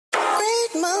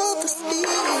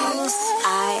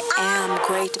I am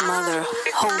Great Mother,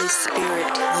 Holy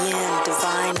Spirit, Yin,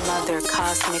 Divine Mother,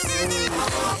 Cosmic Womb,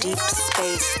 Deep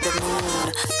Space, the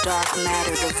Moon, Dark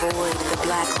Matter, the Void, the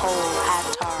Black Hole,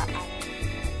 Atar.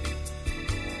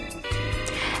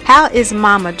 How is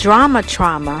Mama Drama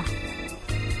trauma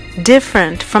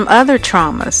different from other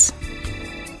traumas?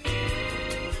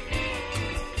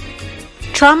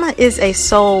 Trauma is a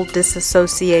soul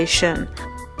disassociation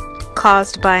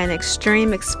caused by an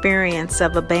extreme experience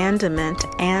of abandonment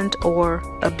and/or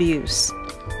abuse.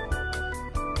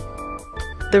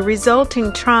 The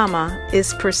resulting trauma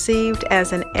is perceived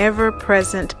as an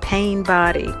ever-present pain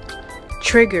body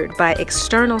triggered by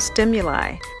external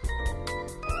stimuli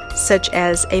such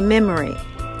as a memory,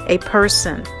 a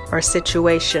person, or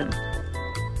situation.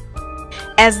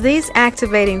 As these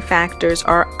activating factors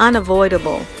are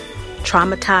unavoidable,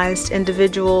 traumatized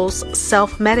individuals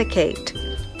self-medicate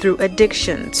through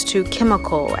addictions to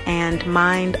chemical and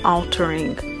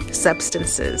mind-altering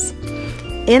substances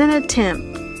in an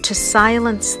attempt to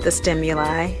silence the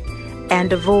stimuli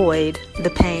and avoid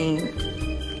the pain.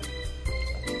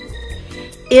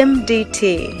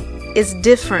 MDT is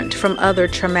different from other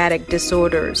traumatic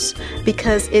disorders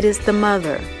because it is the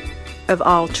mother of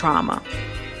all trauma.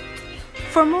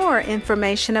 For more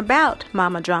information about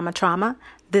Mama Drama Trauma,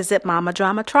 visit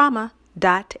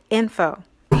mamadramatrauma.info.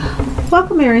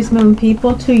 Welcome, Aries Moon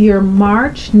people, to your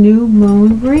March new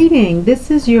moon reading. This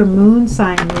is your moon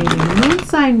sign reading. Moon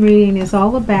sign reading is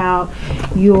all about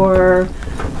your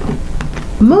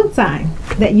moon sign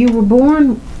that you were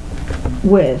born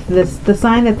with, the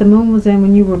sign that the moon was in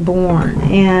when you were born.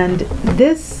 And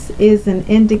this is an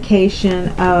indication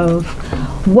of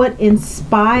what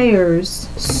inspires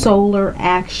solar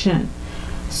action.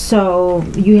 So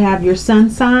you have your sun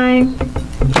sign,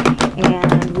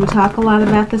 and we talk a lot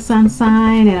about the sun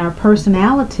sign and our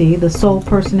personality, the soul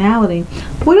personality.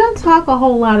 We don't talk a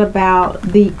whole lot about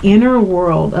the inner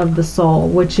world of the soul,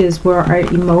 which is where our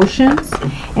emotions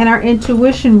and our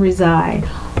intuition reside,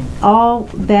 all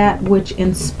that which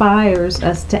inspires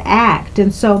us to act.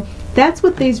 And so that's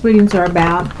what these readings are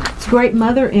about. It's Great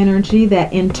Mother energy,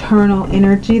 that internal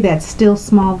energy, that still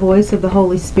small voice of the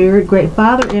Holy Spirit. Great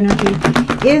Father energy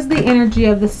is the energy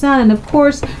of the sun. And of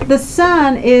course, the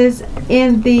sun is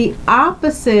in the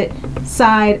opposite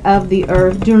side of the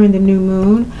earth during the new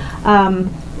moon. I'm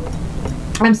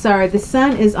sorry, the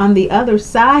sun is on the other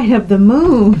side of the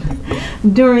moon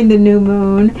during the new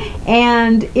moon,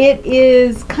 and it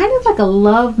is kind of like a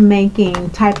love-making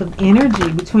type of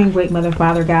energy between Great Mother,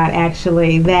 Father God,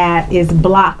 actually, that is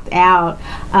blocked out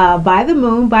by the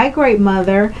moon, by Great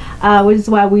Mother, which is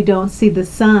why we don't see the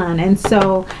sun. And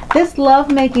so this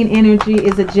love-making energy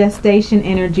is a gestation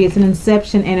energy, it's an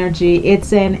inception energy,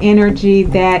 it's an energy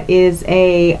that is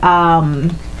a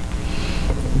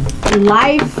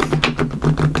life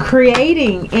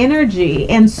creating energy.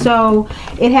 And so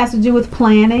it has to do with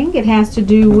planning, it has to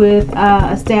do with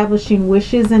establishing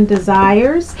wishes and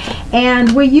desires.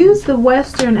 And we use the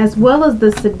Western as well as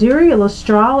the sidereal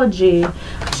astrology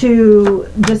to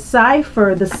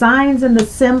decipher the signs and the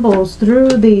symbols through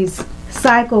these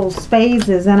cycles,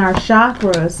 phases, and our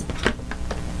chakras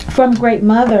from Great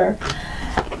Mother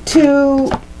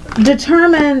to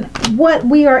determine what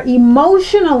we are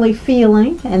emotionally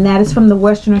feeling, and that is from the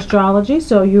Western astrology.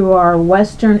 So you are a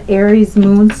Western Aries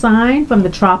moon sign from the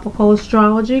tropical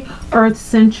astrology,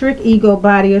 earth-centric ego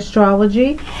body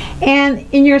astrology. And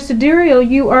in your sidereal,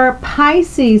 you are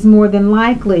Pisces more than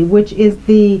likely, which is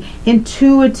the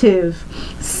intuitive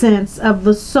sense of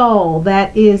the soul.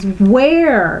 That is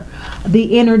where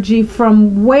the energy,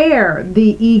 from where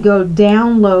the ego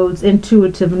downloads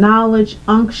intuitive knowledge,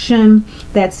 unction,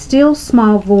 that still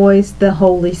small voice, the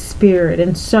Holy Spirit.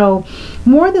 And so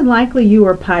more than likely you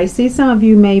are Pisces. Some of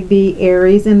you may be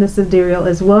Aries in the sidereal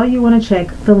as well. You want to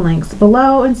check the links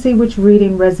below and see which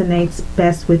reading resonates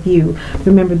best with you.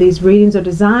 Remember, these readings are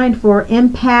designed for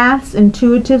empaths,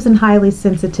 intuitives, and highly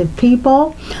sensitive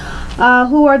people,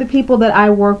 who are the people that I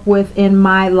work with in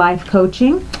my life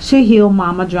coaching to heal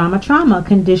Mama Drama Trauma, a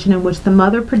condition in which the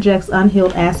mother projects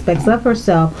unhealed aspects of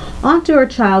herself onto her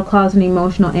child, causing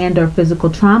emotional and or physical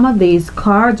trauma. These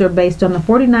cards are based on the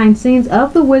 49 scenes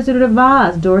of The Wizard of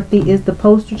Oz. Dorothy is the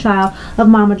poster child of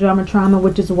Mama Drama Trauma,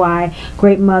 which is why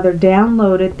Great Mother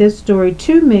downloaded this story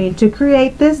to me to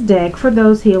create this deck for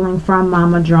those healing from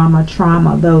Mama Drama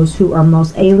Trauma, those who are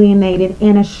most alienated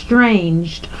and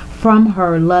estranged from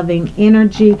her loving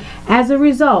energy as a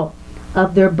result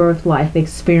of their birth life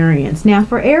experience. Now,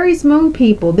 for Aries moon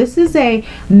people, this is a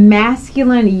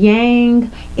masculine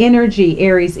yang energy,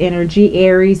 Aries energy.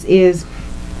 Aries is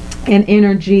an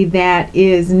energy that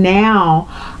is now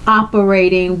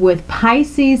operating with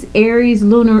Pisces, Aries,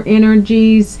 lunar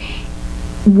energies,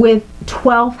 with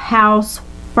 12th house,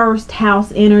 first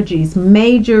house energies.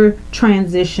 Major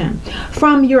transition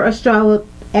from your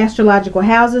astrological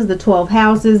houses, the 12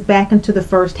 houses, back into the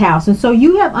first house. And so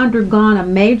you have undergone a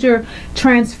major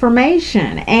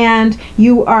transformation, and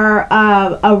you are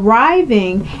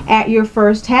arriving at your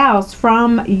first house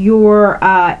from your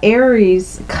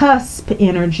Aries cusp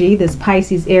energy. This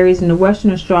Pisces, Aries in the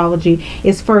Western astrology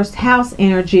is first house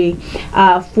energy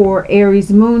for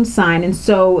Aries moon sign. And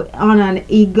so on an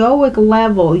egoic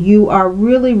level, you are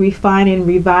really refining,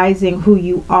 revising who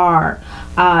you are,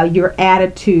 your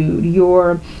attitude,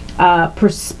 your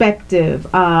perspective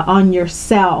on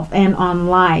yourself and on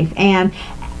life. And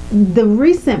the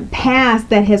recent past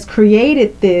that has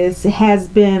created this has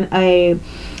been a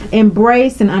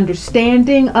embrace and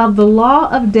understanding of the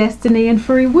law of destiny and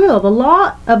free will. The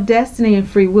law of destiny and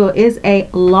free will is a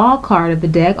law card of the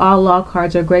deck. All law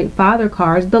cards are great father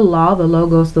cards. The law, the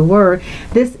logos, the word.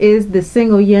 This is the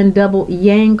single yin, double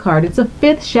yang card. It's a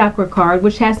fifth chakra card,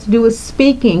 which has to do with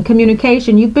speaking,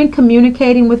 communication. You've been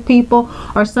communicating with people,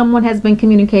 or someone has been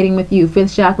communicating with you.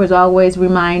 Fifth chakra is always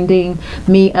reminding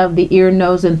me of the ear,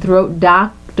 nose, and throat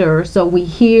doctor. So we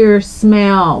hear,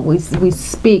 smell, we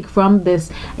speak from this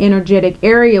energetic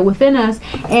area within us.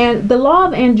 And the law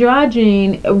of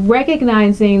androgyne,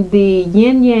 recognizing the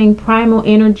yin yang primal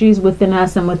energies within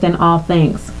us and within all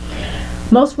things.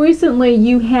 Most recently,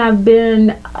 you have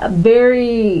been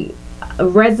very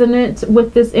resonant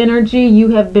with this energy. You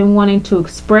have been wanting to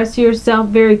express yourself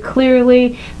very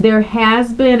clearly. There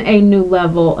has been a new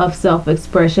level of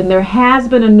self-expression. There has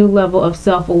been a new level of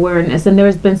self-awareness, and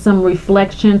there's been some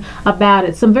reflection about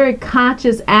it. Some very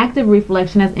conscious, active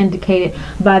reflection, as indicated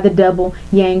by the double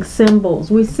yang symbols.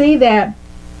 We see that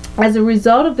as a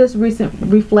result of this recent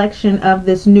reflection of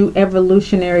this new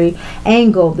evolutionary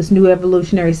angle, this new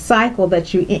evolutionary cycle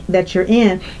that you're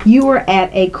in, you are at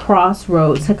a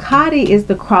crossroads. Hecate is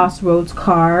the crossroads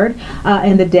card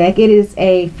in the deck. It is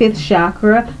a fifth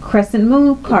chakra crescent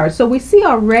moon card. So we see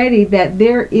already that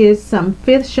there is some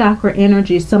fifth chakra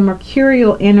energy, some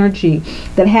mercurial energy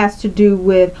that has to do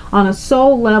with, on a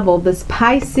soul level, this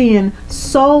Piscean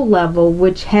soul level,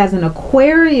 which has an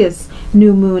Aquarius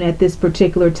new moon at this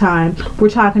particular time. We're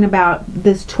talking about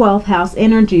this 12th house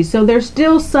energy. So there's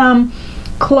still some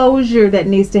closure that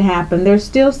needs to happen. There's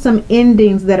still some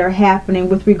endings that are happening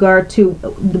with regard to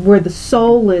where the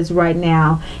soul is right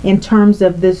now in terms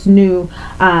of this new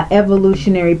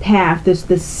evolutionary path,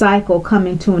 this cycle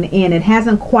coming to an end. It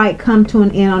hasn't quite come to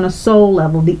an end on a soul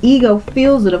level. The ego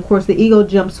feels it. Of course, the ego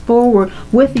jumps forward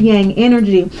with yang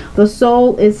energy. The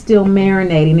soul is still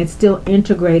marinating. It's still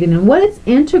integrating. And what it's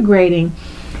integrating,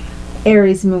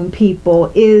 Aries moon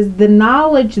people, is the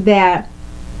knowledge that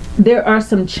there are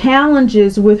some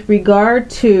challenges with regard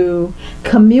to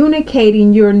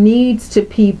communicating your needs to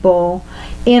people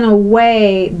in a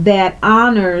way that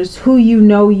honors who you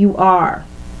know you are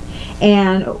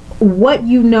and what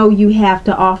you know you have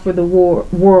to offer the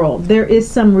world. There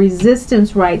is some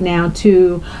resistance right now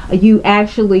to you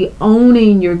actually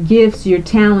owning your gifts, your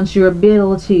talents, your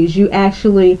abilities, you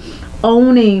actually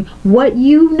owning what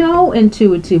you know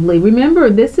intuitively. Remember,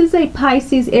 this is a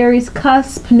Pisces Aries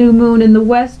cusp new moon in the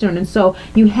Western, and so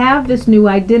you have this new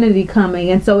identity coming,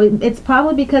 and so it's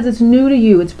probably because it's new to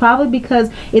you. It's probably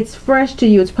because it's fresh to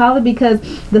you. It's probably because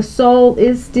the soul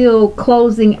is still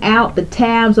closing out the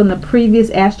tabs on the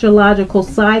previous astrological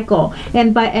cycle.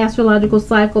 And by astrological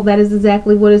cycle, that is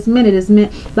exactly what is meant. It is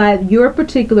meant by your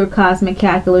particular cosmic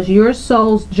calculus, your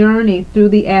soul's journey through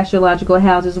the astrological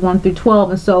houses 1 through 12.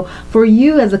 And so for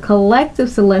you as a collective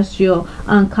celestial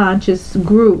unconscious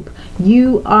group,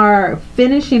 you are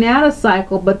finishing out a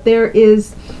cycle, but there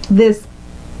is this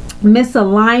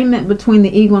misalignment between the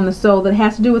ego and the soul that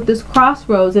has to do with this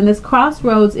crossroads. And this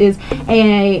crossroads is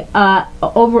a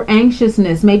over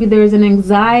anxiousness. Maybe there's an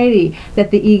anxiety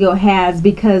that the ego has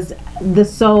because the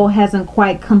soul hasn't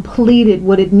quite completed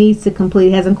what it needs to complete,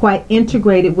 hasn't quite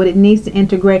integrated what it needs to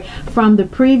integrate from the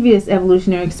previous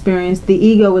evolutionary experience. The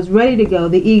ego is ready to go.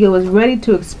 The ego is ready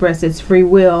to express its free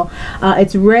will.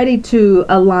 It's ready to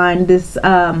align this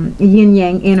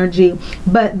yin-yang energy.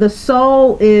 But the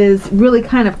soul is really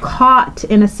kind of caught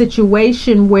in a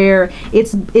situation where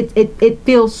it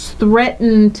feels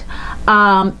threatened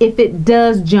if it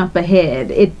does jump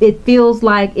ahead. It feels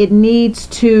like it needs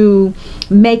to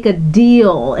make a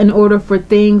deal in order for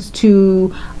things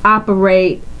to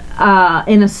operate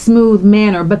in a smooth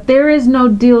manner, but there is no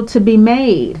deal to be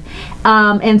made.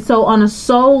 And so on a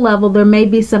soul level, there may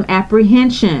be some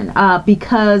apprehension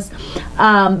because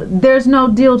there's no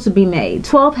deal to be made.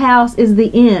 12th house is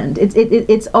the end.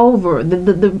 It's over.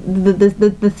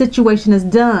 The situation is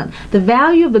done. The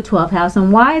value of the 12th house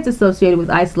and why it's associated with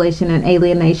isolation and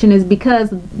alienation is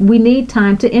because we need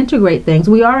time to integrate things.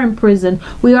 We are imprisoned.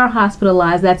 We are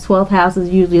hospitalized. That 12th house is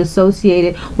usually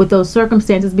associated with those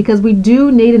circumstances because we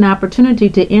do need an opportunity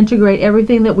to integrate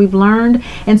everything that we've learned.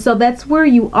 And so that's where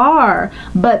you are.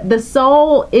 But the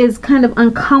soul is kind of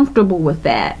uncomfortable with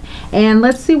that. And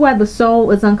let's see why the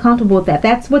soul is uncomfortable with that.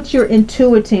 That's what you're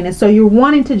intuiting. And so you're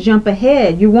wanting to jump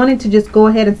ahead. You're wanting to just go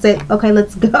ahead and say, okay,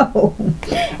 let's go.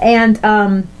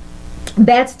 And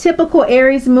that's typical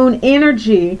Aries moon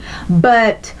energy.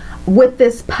 But with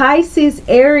this Pisces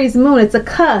Aries moon, it's a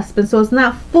cusp, and so it's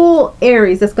not full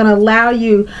Aries that's going to allow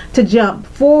you to jump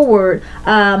forward,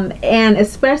 and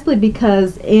especially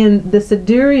because in the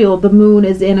sidereal the moon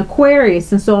is in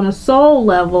Aquarius, and so on a soul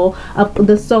level,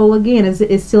 the soul again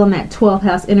is still in that 12th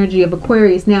house energy of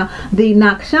Aquarius. Now the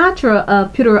nakshatra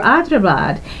of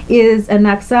Pururajavad is a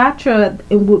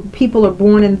nakshatra. People are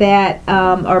born in that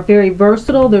are very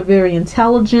versatile, they're very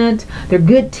intelligent, they're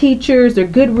good teachers, they're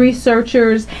good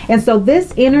researchers. And so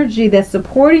this energy that's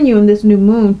supporting you in this new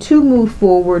moon to move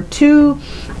forward, to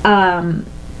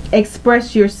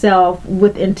express yourself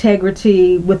with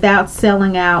integrity, without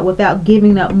selling out, without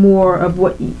giving up more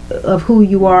of who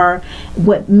you are,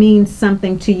 what means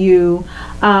something to you,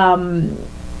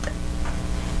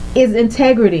 is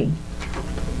integrity.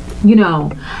 You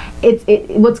know,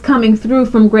 what's coming through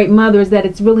from Great Mother is that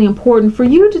it's really important for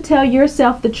you to tell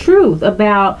yourself the truth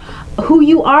about who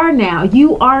you are now.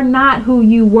 You are not who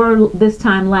you were this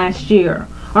time last year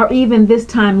or even this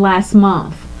time last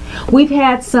month. We've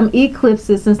had some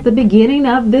eclipses since the beginning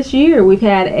of this year. We've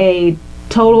had a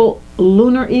total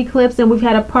lunar eclipse and we've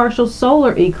had a partial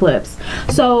solar eclipse.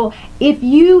 So if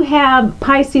you have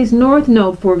Pisces North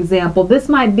Node, for example, this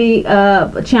might be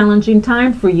a challenging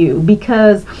time for you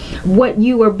because what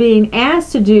you are being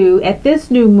asked to do at this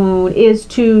new moon is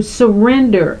to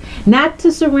surrender. Not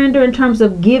to surrender in terms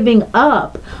of giving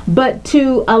up, but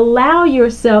to allow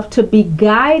yourself to be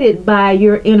guided by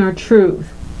your inner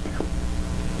truth.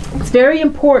 It's very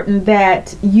important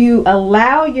that you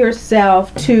allow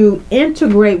yourself to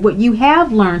integrate what you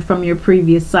have learned from your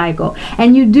previous cycle.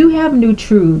 And you do have new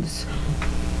truths,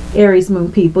 Aries moon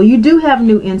people. You do have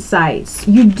new insights.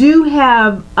 You do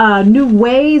have new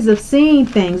ways of seeing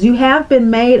things. You have been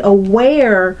made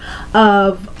aware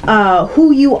of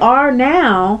who you are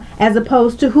now as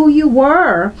opposed to who you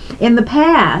were in the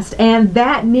past. And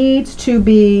that needs to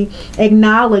be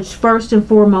acknowledged first and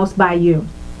foremost by you.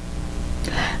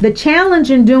 The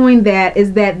challenge in doing that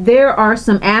is that there are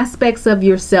some aspects of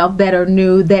yourself that are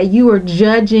new that you are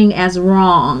judging as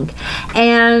wrong.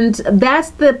 And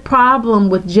that's the problem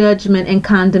with judgment and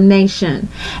condemnation.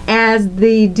 As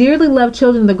the dearly loved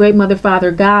children of the Great Mother,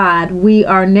 Father, God, we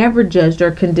are never judged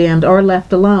or condemned or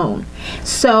left alone.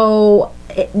 So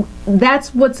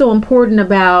that's what's so important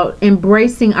about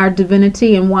embracing our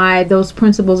divinity and why those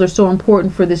principles are so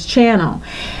important for this channel.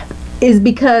 Is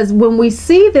because when we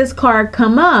see this card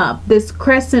come up, this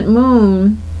crescent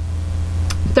moon,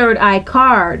 third eye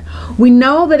card, we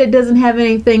know that it doesn't have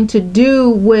anything to do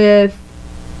with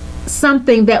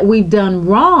something that we've done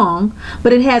wrong,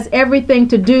 but it has everything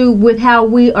to do with how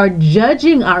we are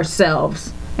judging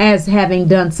ourselves as having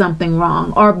done something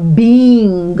wrong or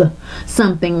being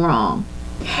something wrong.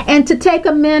 And to take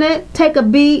a minute, take a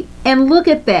beat, and look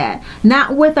at that.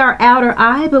 Not with our outer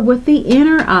eye, but with the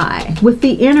inner eye. With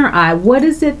the inner eye. What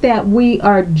is it that we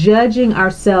are judging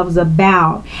ourselves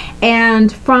about?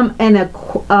 And from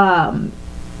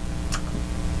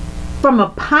a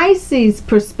Pisces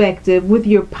perspective, with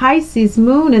your Pisces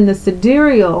moon in the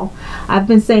sidereal, I've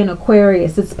been saying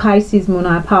Aquarius, it's Pisces moon,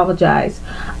 I apologize.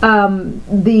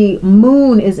 The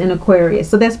moon is in Aquarius,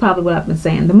 so that's probably what I've been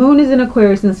saying. The moon is in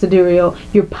Aquarius in the sidereal.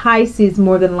 Your Pisces,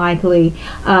 more than likely,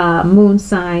 moon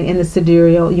sign in the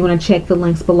sidereal. You want to check the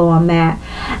links below on that.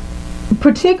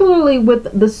 Particularly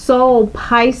with the soul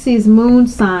Pisces moon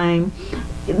sign,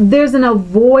 there's an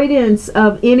avoidance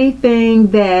of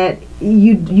anything that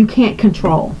you can't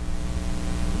control.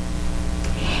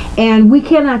 And we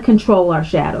cannot control our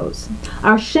shadows.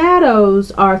 Our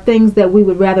shadows are things that we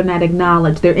would rather not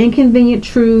acknowledge. They're inconvenient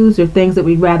truths or things that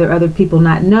we'd rather other people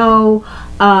not know.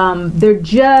 They're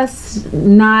just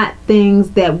not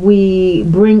things that we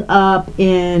bring up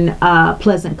in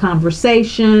pleasant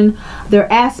conversation.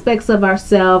 They're aspects of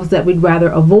ourselves that we'd rather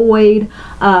avoid,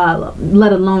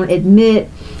 let alone admit.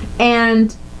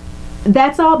 And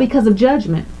that's all because of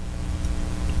judgment.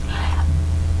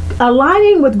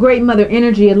 Aligning with Great Mother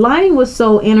energy, aligning with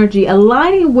soul energy,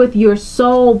 aligning with your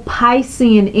soul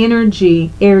Piscean energy,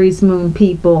 Aries moon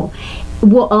people,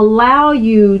 will allow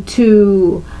you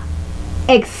to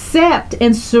accept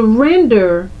and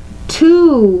surrender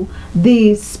to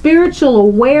the spiritual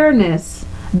awareness,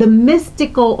 the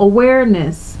mystical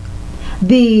awareness,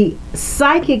 the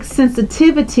psychic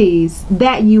sensitivities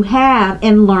that you have,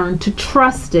 and learn to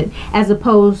trust it as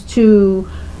opposed to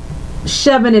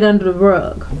shoving it under the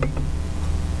rug.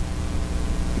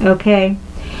 Okay,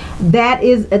 that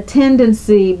is a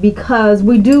tendency, because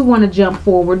we do want to jump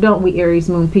forward, don't we, Aries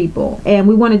moon people? And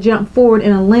we want to jump forward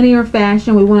in a linear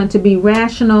fashion. We want it to be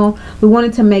rational. We want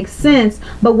it to make sense.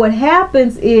 But what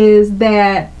happens is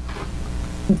that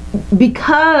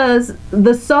because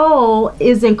the soul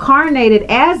is incarnated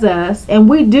as us, and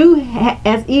we do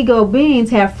as ego beings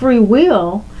have free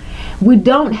will, we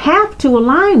don't have to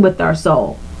align with our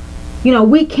soul. You know,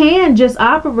 we can just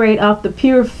operate off the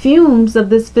pure fumes of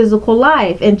this physical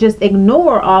life and just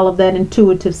ignore all of that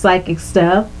intuitive psychic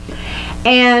stuff,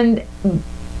 and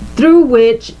through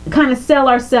which kind of sell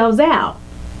ourselves out,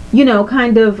 you know,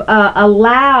 kind of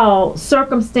allow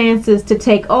circumstances to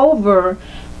take over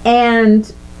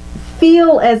and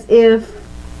feel as if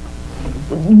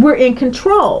we're in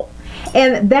control.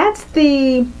 And that's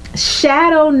the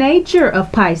shadow nature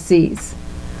of Pisces,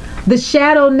 the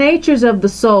shadow natures of the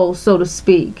soul, so to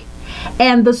speak.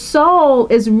 And the soul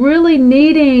is really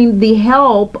needing the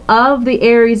help of the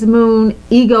Aries moon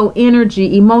ego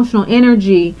energy, emotional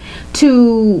energy,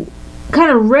 to kind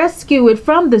of rescue it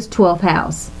from this 12th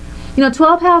house. You know,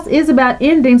 12th house is about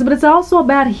endings, but it's also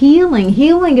about healing.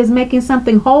 Healing is making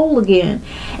something whole again.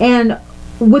 And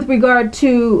with regard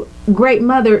to Great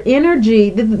Mother energy,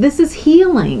 this is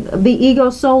healing, the ego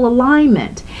soul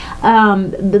alignment.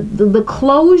 The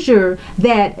closure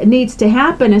that needs to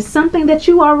happen is something that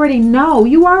you already know.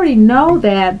 You already know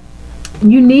that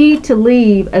you need to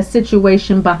leave a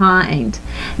situation behind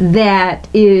that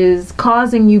is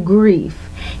causing you grief.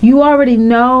 You already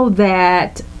know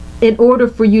that in order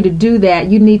for you to do that,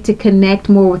 you need to connect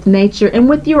more with nature and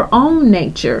with your own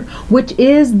nature, which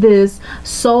is this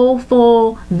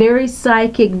soulful, very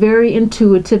psychic, very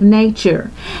intuitive nature.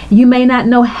 You may not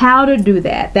know how to do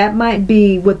that. That might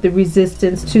be what the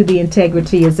resistance to the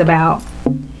integrity is about.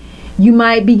 You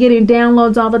might be getting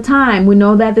downloads all the time. We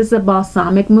know that this is a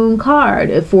balsamic moon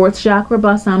card, a 4th chakra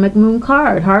balsamic moon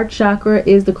card. Heart chakra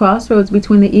is the crossroads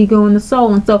between the ego and the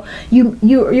soul. And so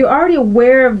you're already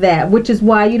aware of that, which is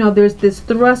why, you know, there's this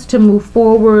thrust to move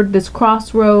forward, this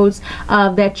crossroads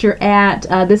that you're at.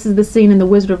 This is the scene in The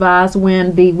Wizard of Oz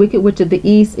when the Wicked Witch of the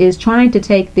East is trying to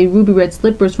take the ruby red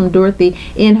slippers from Dorothy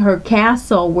in her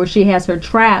castle where she has her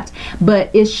trapped,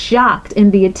 but is shocked in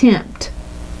the attempt.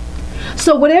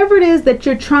 So whatever it is that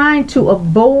you're trying to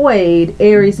avoid,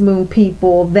 Aries moon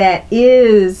people, that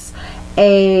is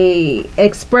a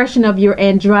expression of your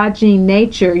androgyne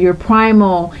nature, your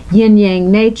primal yin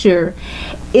yang nature,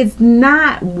 it's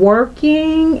not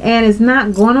working, and it's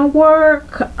not gonna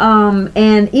work.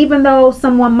 And even though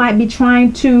someone might be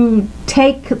trying to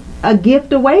take a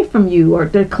gift away from you, or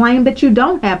to claim that you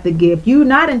don't have the gift, you're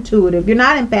not intuitive, you're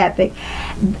not empathic,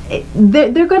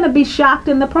 they're going to be shocked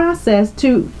in the process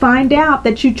to find out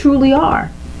that you truly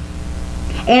are.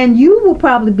 And you will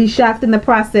probably be shocked in the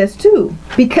process too,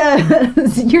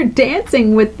 because you're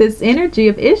dancing with this energy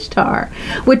of Ishtar,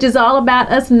 which is all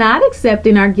about us not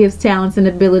accepting our gifts, talents, and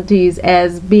abilities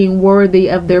as being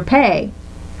worthy of their pay.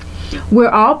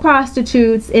 We're all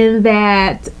prostitutes in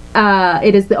that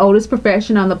it is the oldest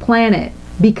profession on the planet,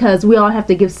 because we all have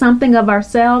to give something of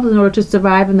ourselves in order to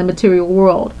survive in the material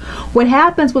world. What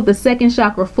happens with the 2nd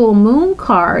chakra full moon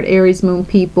card, Aries moon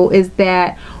people, is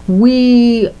that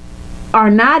we are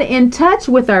not in touch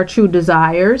with our true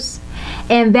desires,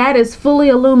 and that is fully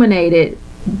illuminated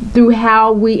through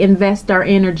how we invest our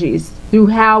energies, through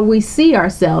how we see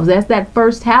ourselves. That's that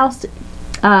 1st house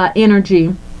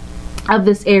energy of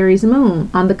this Aries moon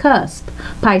on the cusp,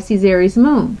 Pisces Aries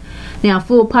moon. Now,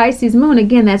 full Pisces moon,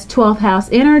 again, that's 12th house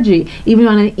energy. Even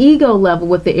on an ego level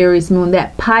with the Aries moon,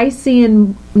 that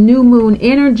Piscean new moon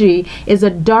energy is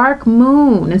a dark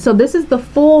moon. And so this is the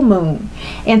full moon.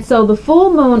 And so the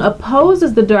full moon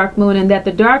opposes the dark moon, and that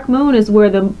the dark moon is where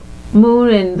the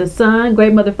moon and the sun,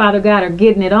 Great Mother, Father, God, are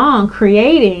getting it on,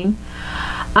 creating.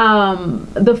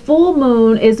 The full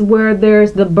moon is where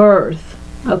there's the birth,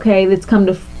 okay, that's come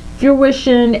to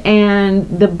fruition, and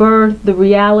the birth, the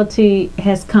reality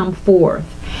has come forth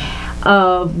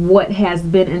of what has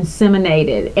been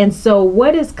inseminated. And so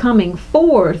what is coming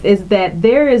forth is that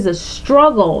there is a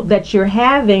struggle that you're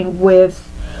having with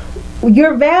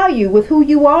your value, with who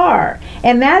you are.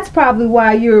 And that's probably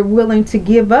why you're willing to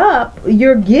give up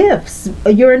your gifts,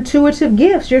 your intuitive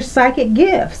gifts, your psychic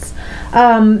gifts.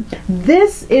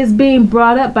 This is being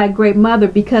brought up by Great Mother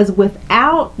because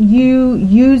without you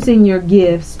using your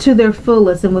gifts to their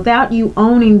fullest and without you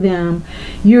owning them,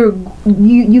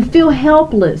 you feel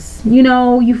helpless. You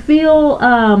know, you feel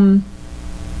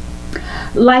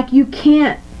like you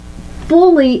can't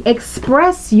fully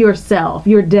express yourself,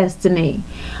 your destiny.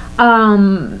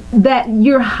 That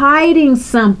you're hiding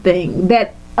something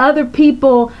that other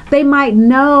people, they might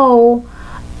know,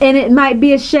 and it might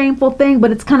be a shameful thing,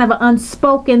 but it's kind of an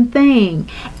unspoken thing.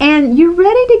 And you're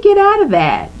ready to get out of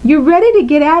that. You're ready to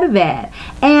get out of that.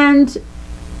 And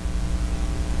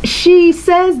she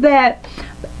says that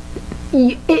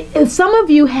some of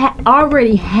you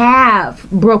already have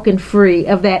broken free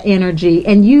of that energy,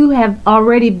 and you have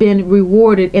already been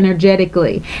rewarded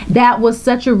energetically. That was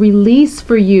such a release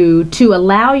for you to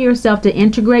allow yourself to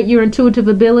integrate your intuitive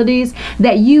abilities,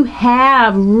 that you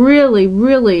have really,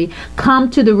 really come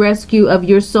to the rescue of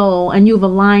your soul, and you've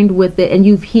aligned with it, and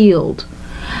you've healed.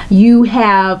 You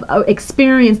have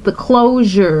experienced the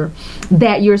closure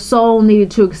that your soul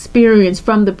needed to experience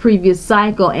from the previous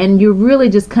cycle, and you're really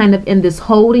just kind of in this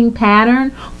holding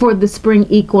pattern for the spring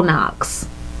equinox.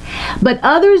 But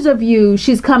others of you,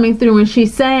 she's coming through and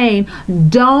she's saying,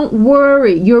 don't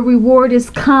worry, your reward is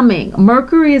coming.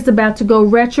 Mercury is about to go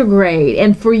retrograde,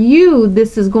 and for you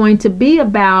this is going to be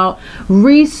about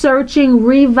researching,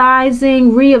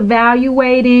 revising,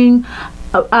 reevaluating,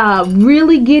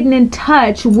 really getting in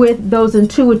touch with those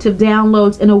intuitive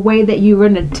downloads in a way that you're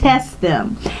going to test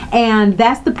them. And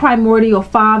that's the primordial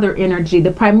father energy.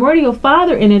 The primordial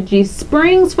father energy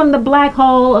springs from the black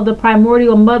hole of the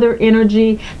primordial mother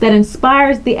energy that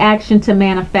inspires the action to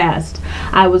manifest.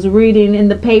 I was reading in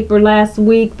the paper last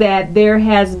week that there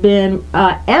has been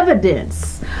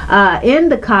evidence in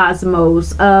the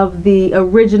cosmos of the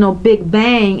original Big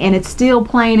Bang, and it's still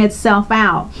playing itself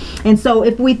out. And so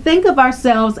if we think of ourselves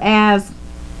as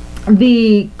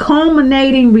the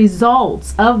culminating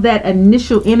results of that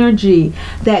initial energy,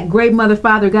 that Great Mother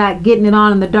Father God getting it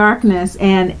on in the darkness,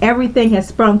 and everything has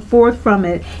sprung forth from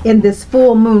it in this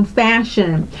full moon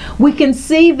fashion, we can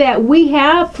see that we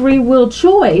have free will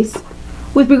choice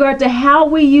with regard to how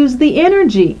we use the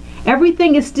energy.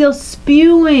 Everything is still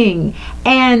spewing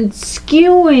and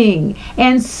skewing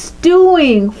and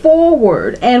stewing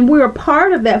forward, and we're a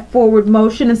part of that forward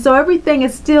motion, and so everything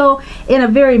is still in a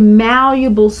very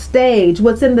malleable stage.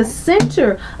 What's in the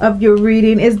center of your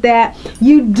reading is that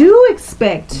you do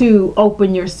expect to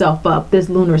open yourself up this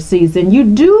lunar season. You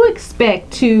do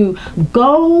expect to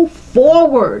go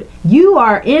forward. You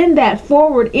are in that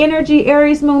forward energy,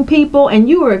 Aries moon people, and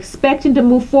you are expecting to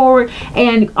move forward.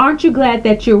 And aren't you glad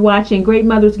that you're watching? Great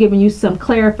Mother's giving you some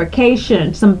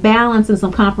clarification, some balance, and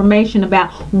some confirmation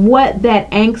about what that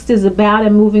angst is about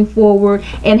and moving forward,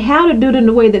 and how to do it in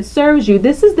a way that serves you.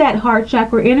 This is that heart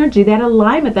chakra energy, that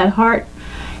alignment, that heart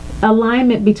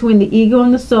alignment between the ego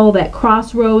and the soul, that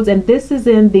crossroads. And this is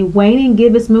in the waning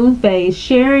gibbous moon phase,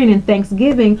 sharing and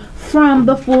thanksgiving from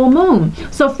the full moon.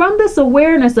 So from this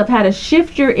awareness of how to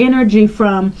shift your energy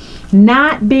from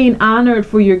not being honored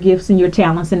for your gifts and your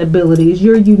talents and abilities,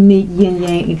 your unique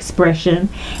yin-yang expression,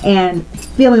 and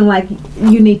feeling like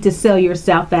you need to sell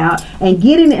yourself out, and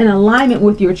getting in alignment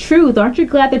with your truth, aren't you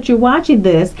glad that you're watching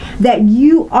this, that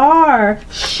you are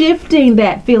shifting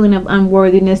that feeling of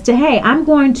unworthiness to, hey, I'm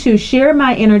going to share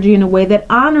my energy in a way that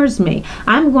honors me.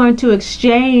 I'm going to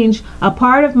exchange a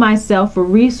part of myself for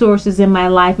resources in my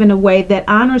life in a way that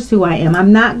honors who I am.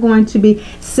 I'm not going to be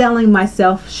selling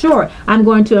myself short. I'm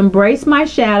going to embrace my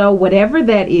shadow, whatever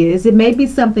that is. It may be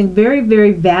something very,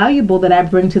 very valuable that I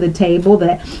bring to the table,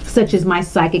 that such as my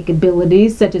psychic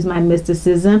abilities, such as my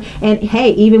mysticism. And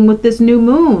hey, even with this new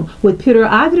moon, with Peter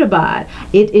Adrabad,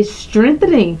 it is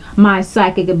strengthening my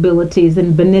psychic abilities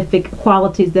and benefic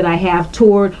qualities that I have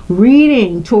toward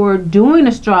reading, toward doing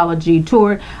astrology,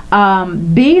 toward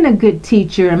being a good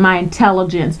teacher, and my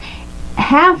intelligence.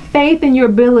 Have faith in your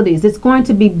abilities. It's going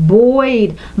to be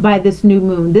buoyed by this new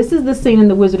moon. This is the scene in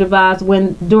The Wizard of Oz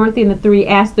when Dorothy and the three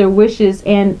ask their wishes,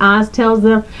 and Oz tells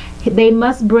them they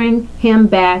must bring him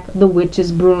back the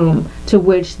witch's broom, to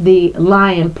which the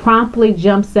lion promptly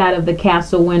jumps out of the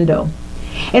castle window.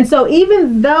 And so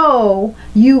even though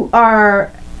you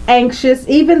are anxious,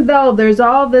 even though there's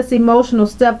all this emotional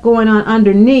stuff going on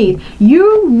underneath,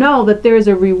 you know that there's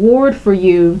a reward for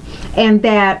you, and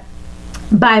that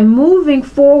by moving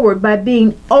forward, by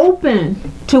being open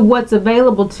to what's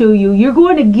available to you, you're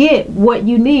going to get what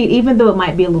you need, even though it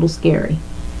might be a little scary.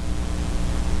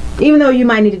 Even though you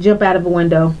might need to jump out of a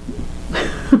window.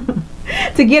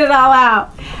 to get it all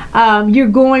out. You're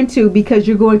going to, because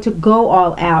you're going to go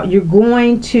all out. You're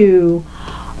going to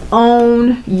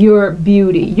own your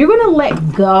beauty. You're going to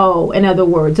let go, in other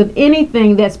words, of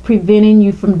anything that's preventing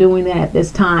you from doing that at this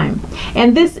time.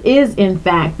 And this is, in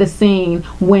fact, the scene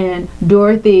when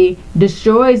Dorothy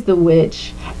destroys the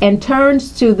witch and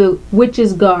turns to the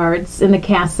witch's guards in the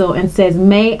castle and says,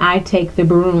 "May I take the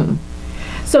broom?"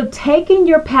 So taking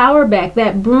your power back,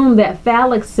 that broom, that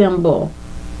phallic symbol,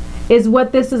 is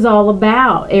what this is all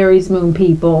about, Aries moon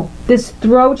people. This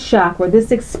throat chakra,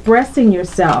 this expressing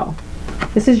yourself.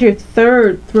 This is your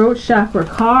third throat chakra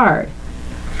card.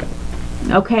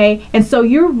 Okay, and so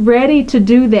you're ready to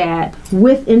do that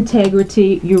with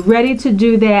integrity. You're ready to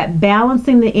do that,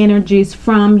 balancing the energies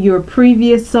from your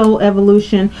previous soul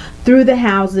evolution through the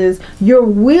houses. Your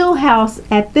wheelhouse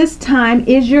at this time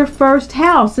is your first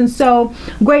house. And so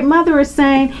Great Mother is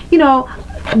saying, you know,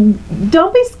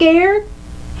 don't be scared.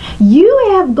 You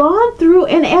have gone through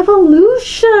an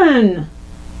evolution.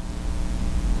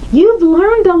 You've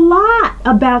learned a lot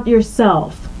about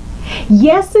yourself.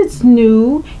 Yes, it's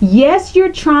new. Yes,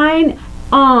 you're trying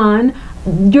on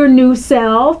your new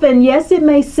self. And yes, it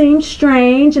may seem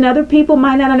strange and other people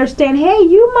might not understand. Hey,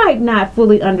 you might not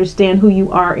fully understand who you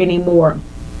are anymore.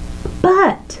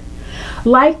 But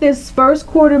like this first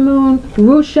quarter moon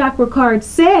root chakra card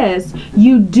says,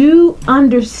 you do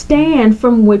understand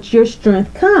from which your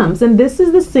strength comes. And this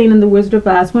is the scene in The Wizard of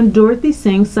Oz when Dorothy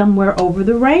sings "Somewhere Over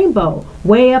the Rainbow,"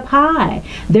 way up high.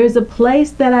 There's a place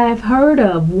that I've heard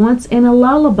of once in a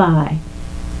lullaby.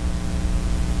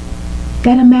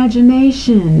 That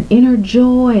imagination, inner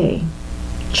joy,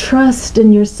 trust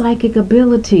in your psychic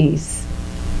abilities,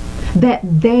 that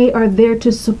they are there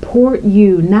to support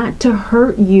you, not to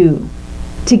hurt you,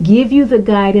 to give you the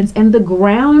guidance and the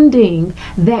grounding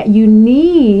that you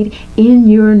need in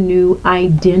your new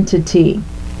identity.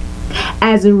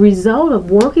 As a result of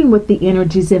working with the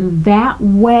energies in that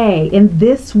way, in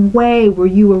this way where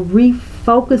you are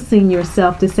refocusing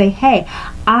yourself to say, hey,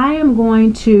 I am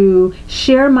going to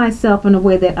share myself in a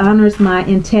way that honors my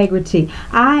integrity.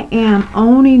 I am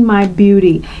owning my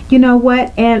beauty. You know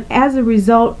what? And as a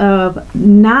result of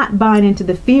not buying into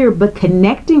the fear, but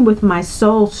connecting with my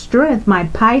soul strength, my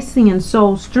Piscean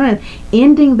soul strength,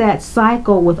 ending that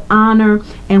cycle with honor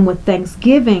and with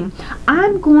thanksgiving,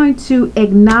 I'm going to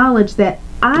acknowledge that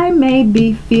I may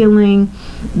be feeling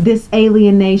this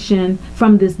alienation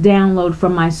from this download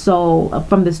from my soul,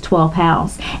 from this 12th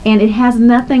house. And it has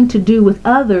nothing to do with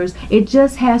others. It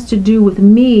just has to do with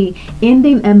me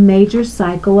ending a major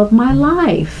cycle of my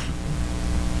life.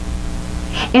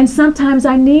 And sometimes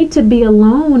I need to be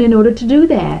alone in order to do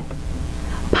that.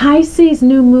 Pisces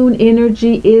new moon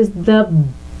energy is the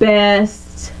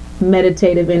best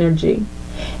meditative energy.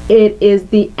 It is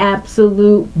the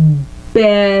absolute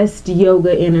best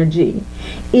yoga energy.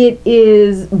 It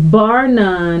is bar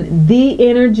none the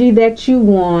energy that you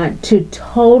want to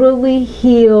totally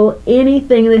heal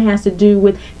anything that has to do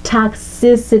with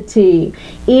toxicity,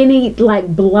 any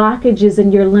like blockages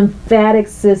in your lymphatic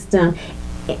system,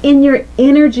 in your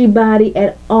energy body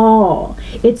at all.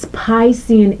 It's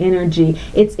Piscean energy.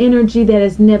 It's energy that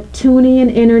is Neptunian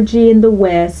energy in the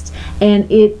west,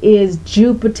 and it is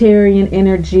Jupiterian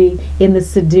energy in the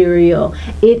sidereal.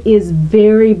 It is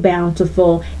very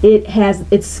bountiful.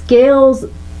 It scales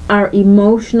our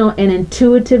emotional and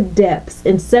intuitive depths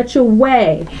in such a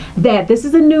way that this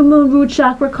is a new moon root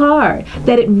chakra card,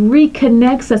 that it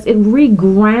reconnects us, it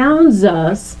regrounds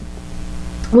us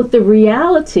with the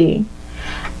reality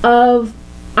of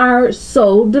our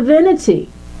soul divinity.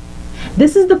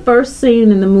 This is the first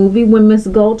scene in the movie when Miss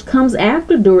Gulch comes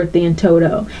after Dorothy and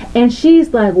Toto, and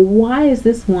she's like, why is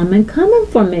this woman coming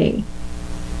for me?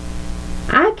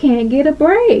 I can't get a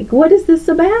break. What is this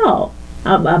about?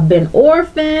 I've been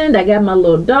orphaned, I got my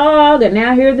little dog, and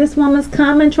now here this woman's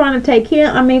coming trying to take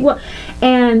him. I mean, what?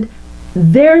 And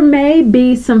there may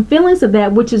be some feelings of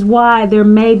that, which is why there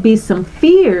may be some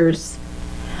fears.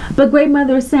 But Great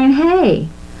Mother is saying, hey,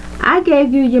 I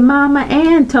gave you your mama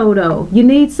and Toto. You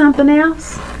need something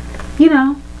else? You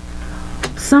know,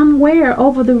 somewhere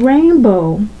over the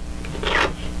rainbow,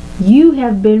 you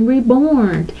have been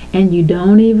reborn and you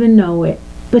don't even know it.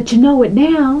 But you know it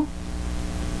now.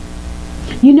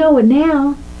 You know it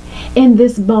now in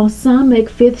this balsamic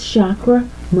 5th chakra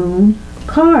moon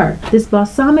card. This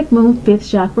balsamic moon 5th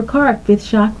chakra card. 5th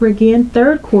chakra again,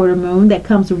 3rd quarter moon that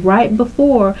comes right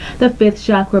before the 5th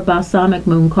chakra balsamic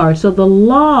moon card. So the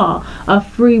law of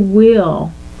free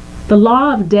will The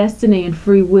law of destiny and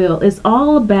free will is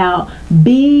all about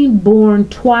being born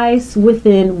twice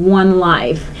within one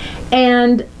life.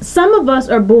 And some of us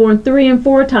are born 3 and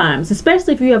 4 times,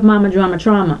 especially if you have mama drama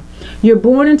trauma. You're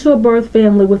born into a birth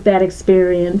family with that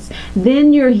experience.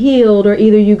 Then you're healed, or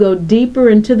either you go deeper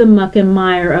into the muck and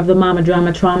mire of the mama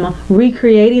drama trauma,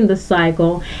 recreating the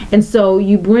cycle. And so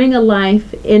you bring a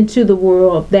life into the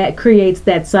world that creates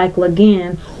that cycle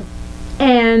again.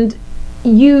 And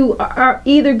you are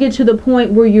either get to the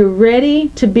point where you're ready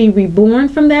to be reborn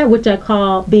from that, which I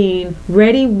call being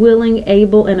ready, willing,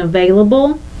 able, and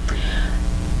available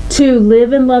to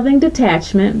live in loving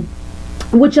detachment,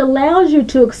 which allows you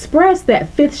to express that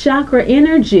 5th chakra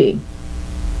energy,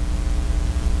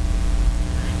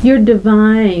 your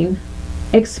divine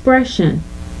expression,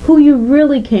 who you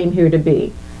really came here to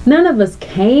be. None of us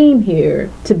came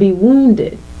here to be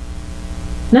wounded.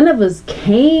 None of us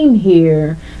came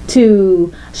here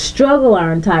to struggle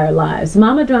our entire lives.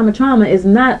 Mama drama trauma is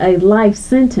not a life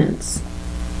sentence.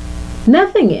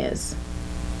 Nothing is.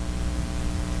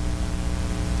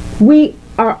 We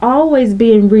are always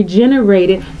being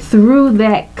regenerated through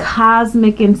that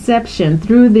cosmic inception,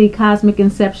 through the cosmic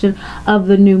inception of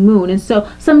the new moon. And so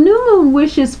some new moon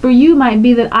wishes for you might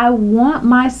be that I want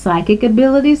my psychic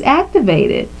abilities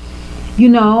activated. You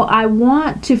know, I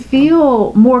want to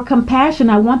feel more compassion.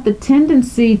 I want the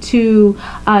tendency to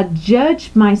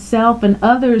judge myself and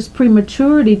others'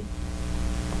 prematurity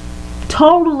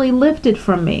totally lifted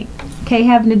from me. Okay,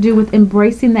 having to do with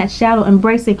embracing that shadow,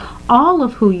 embracing all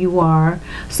of who you are,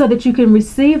 so that you can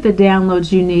receive the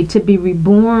downloads you need to be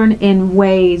reborn in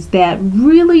ways that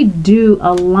really do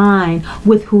align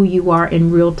with who you are in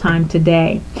real time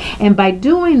today. And by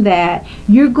doing that,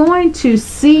 you're going to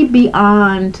see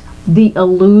beyond the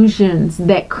illusions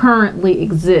that currently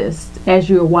exist as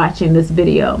you're watching this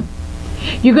video.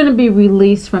 You're going to be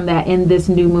released from that in this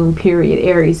new moon period,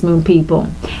 Aries moon people.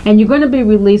 And you're going to be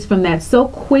released from that so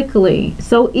quickly,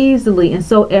 so easily, and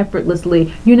so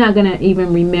effortlessly, you're not going to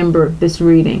even remember this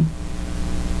reading.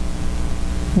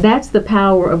 That's the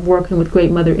power of working with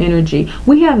Great Mother energy.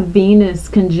 We have Venus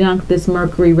conjunct this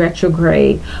Mercury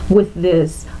retrograde with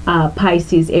this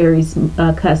Pisces Aries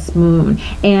cusp moon,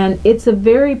 and it's a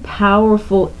very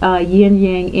powerful yin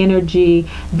yang energy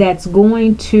that's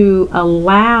going to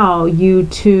allow you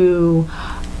to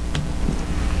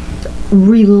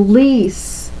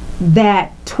release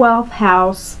that 12th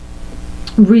house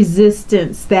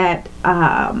resistance, that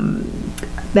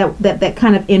that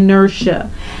kind of inertia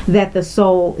that the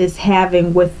soul is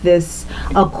having with this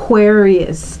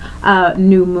Aquarius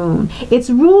new moon. It's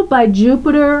ruled by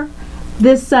Jupiter.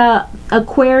 This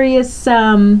Aquarius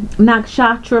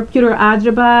nakshatra Putter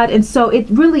Adrabad, and so it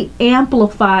really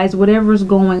amplifies whatever's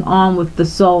going on with the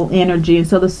soul energy. And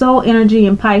so the soul energy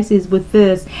in Pisces with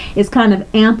this is kind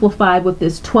of amplified with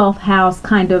this 12th house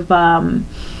kind of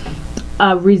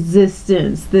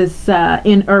resistance, this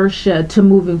inertia to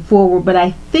moving forward. But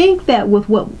I think that with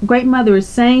what Great Mother is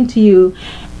saying to you,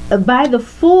 by the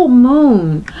full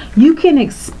moon, you can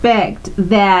expect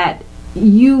that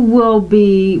you will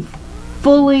be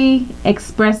fully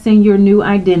expressing your new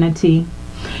identity.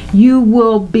 You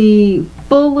will be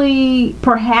fully,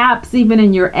 perhaps even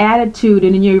in your attitude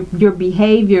and in your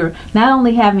behavior, not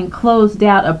only having closed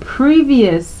out a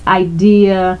previous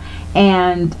idea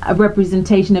and a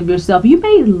representation of yourself, you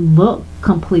may look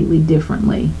completely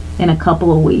differently in a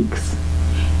couple of weeks.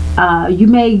 You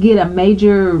may get a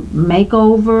major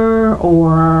makeover,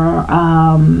 or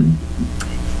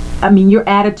I mean, your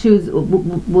attitudes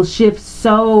will shift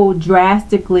so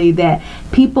drastically that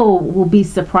people will be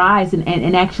surprised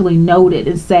and actually note it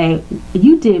and say,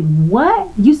 you did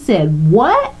what? You said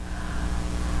what?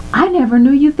 I never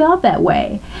knew you felt that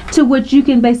way. To which you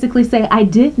can basically say, I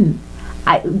didn't.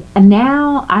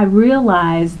 Now I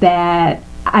realize that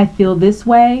I feel this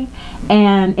way,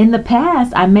 and in the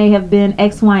past I may have been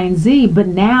X, Y, and Z, but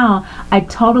now I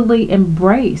totally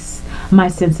embrace my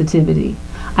sensitivity.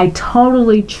 I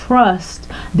totally trust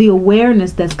the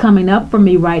awareness that's coming up for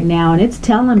me right now, and it's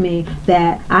telling me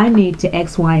that I need to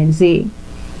X, Y, and Z.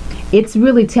 It's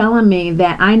really telling me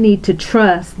that I need to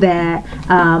trust that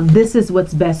this is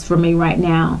what's best for me right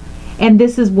now, and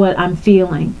this is what I'm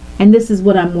feeling, and this is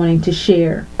what I'm wanting to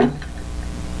share.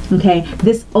 Okay,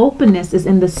 this openness is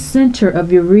in the center of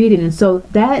your reading, and so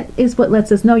that is what lets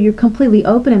us know you're completely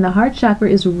open, and the heart chakra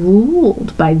is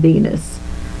ruled by Venus,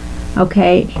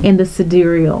 okay, in the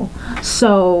sidereal.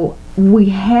 So we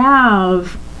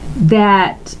have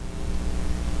that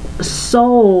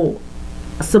soul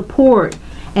support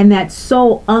and that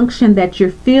soul unction that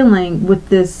you're feeling with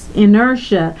this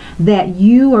inertia, that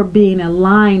you are being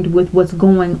aligned with what's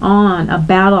going on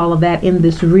about all of that in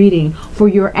this reading for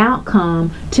your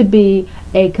outcome to be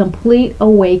a complete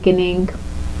awakening.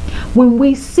 When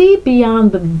we see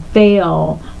beyond the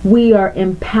veil, we are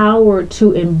empowered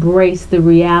to embrace the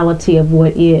reality of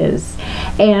what is.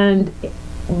 And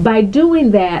by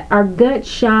doing that, our gut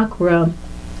chakra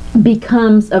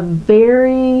becomes a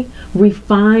very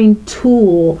refined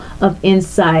tool of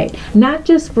insight, not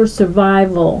just for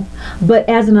survival, but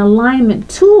as an alignment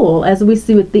tool, as we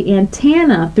see with the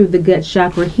antenna through the gut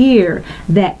chakra here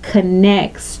that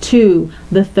connects to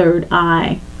the third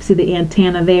eye. See the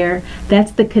antenna there?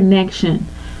 That's the connection.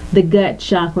 The gut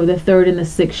chakra, the third and the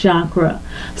sixth chakra.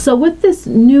 So with this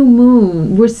new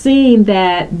moon, we're seeing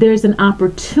that there's an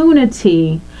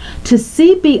opportunity to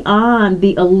see beyond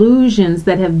the illusions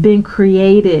that have been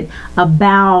created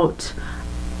about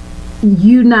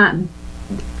you not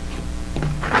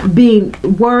being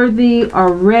worthy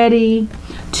or ready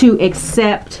to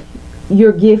accept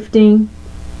your gifting.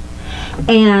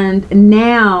 And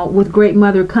now with Great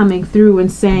Mother coming through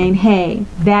and saying, hey,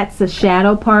 that's a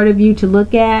shadow part of you to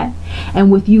look at.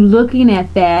 And with you looking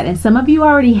at that, and some of you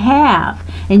already have,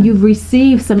 and you've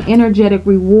received some energetic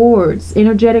rewards.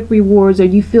 Energetic rewards, or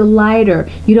you feel lighter.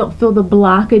 You don't feel the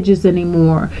blockages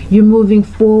anymore. You're moving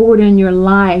forward in your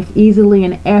life easily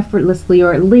and effortlessly,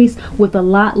 or at least with a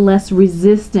lot less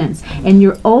resistance. And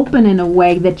you're open in a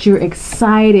way that you're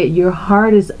excited. Your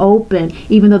heart is open,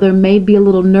 even though there may be a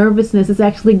little nervousness. It's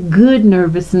actually good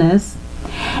nervousness.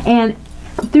 And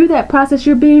through that process,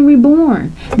 you're being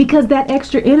reborn, because that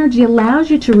extra energy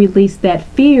allows you to release that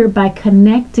fear by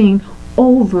connecting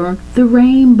over the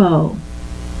rainbow.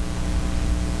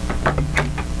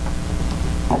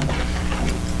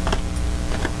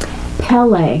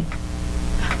 Pele,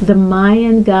 the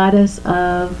Mayan goddess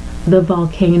of the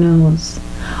volcanoes,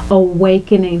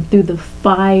 awakening through the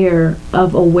fire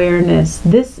of awareness.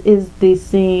 This is the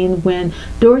scene when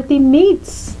Dorothy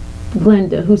meets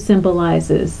Glinda, who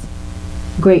symbolizes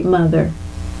Great Mother.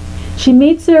 She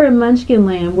meets her in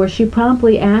Munchkinland, where she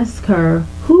promptly asks her,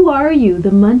 "Who are you?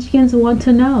 The Munchkins want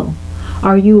to know.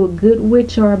 Are you a good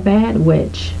witch or a bad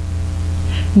witch?"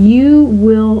 You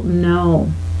will know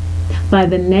by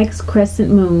the next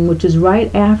crescent moon, which is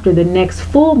right after the next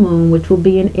full moon, which will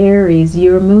be in Aries,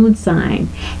 your moon sign.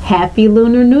 Happy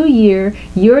Lunar New Year.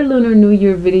 Your Lunar New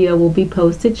Year video will be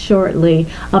posted shortly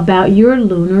about your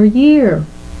lunar year.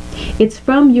 It's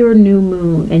from your new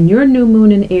moon, and your new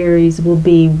moon in Aries will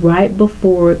be right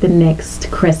before the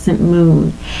next crescent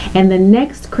moon. And the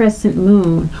next crescent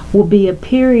moon will be a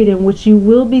period in which you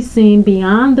will be seeing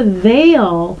beyond the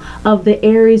veil of the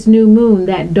Aries new moon,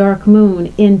 that dark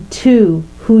moon, into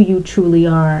who you truly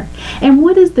are. And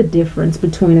what is the difference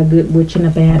between a good witch and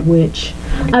a bad witch?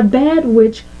 A bad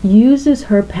witch uses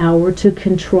her power to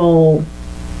control.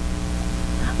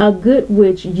 A good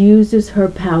witch uses her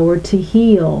power to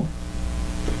heal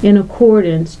in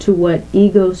accordance to what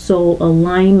ego-soul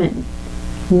alignment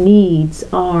needs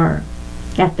are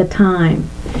at the time.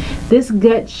 This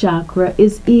gut chakra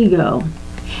is ego.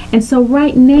 And so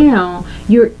right now,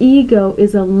 your ego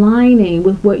is aligning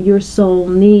with what your soul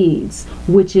needs,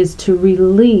 which is to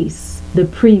release the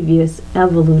previous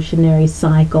evolutionary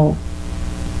cycle.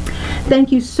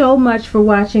 Thank you so much for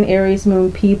watching, Aries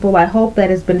Moon people. I hope that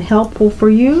has been helpful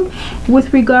for you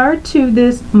with regard to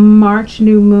this March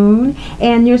new moon.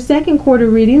 And your second quarter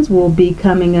readings will be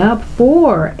coming up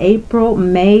for April,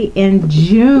 May, and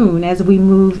June as we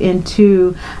move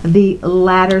into the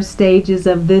latter stages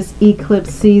of this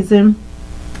eclipse season.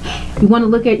 You want to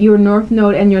look at your North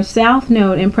Node and your South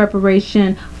Node in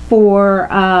preparation for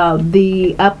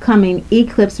the upcoming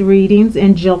eclipse readings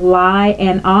in July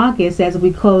and August as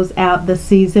we close out the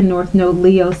season. North Node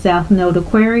Leo, South Node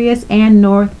Aquarius, and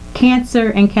North Cancer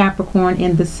and Capricorn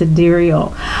in the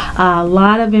sidereal. A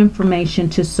lot of information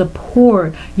to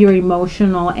support your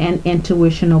emotional and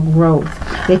intuitional growth.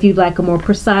 If you'd like a more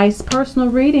precise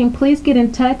personal reading, please get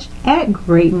in touch at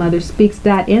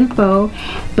greatmotherspeaks.info.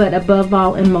 But above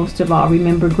all and most of all,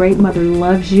 remember, Great Mother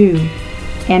loves you,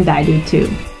 and I do too.